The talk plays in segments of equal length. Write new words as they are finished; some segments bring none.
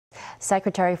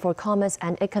Secretary for Commerce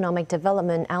and Economic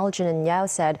Development Algernon Yao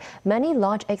said many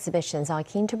large exhibitions are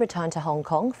keen to return to Hong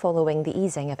Kong following the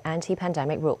easing of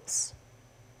anti-pandemic rules.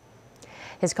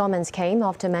 His comments came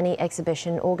after many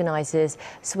exhibition organizers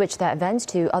switched their events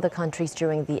to other countries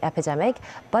during the epidemic.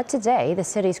 But today, the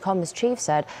city's commerce chief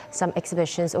said some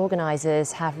exhibitions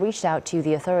organizers have reached out to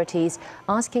the authorities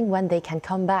asking when they can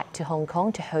come back to Hong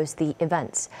Kong to host the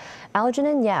events.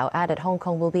 Algernon Yao added Hong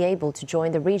Kong will be able to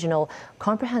join the regional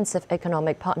Comprehensive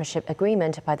Economic Partnership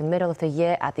Agreement by the middle of the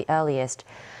year at the earliest.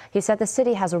 He said the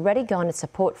city has already garnered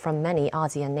support from many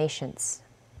ASEAN nations.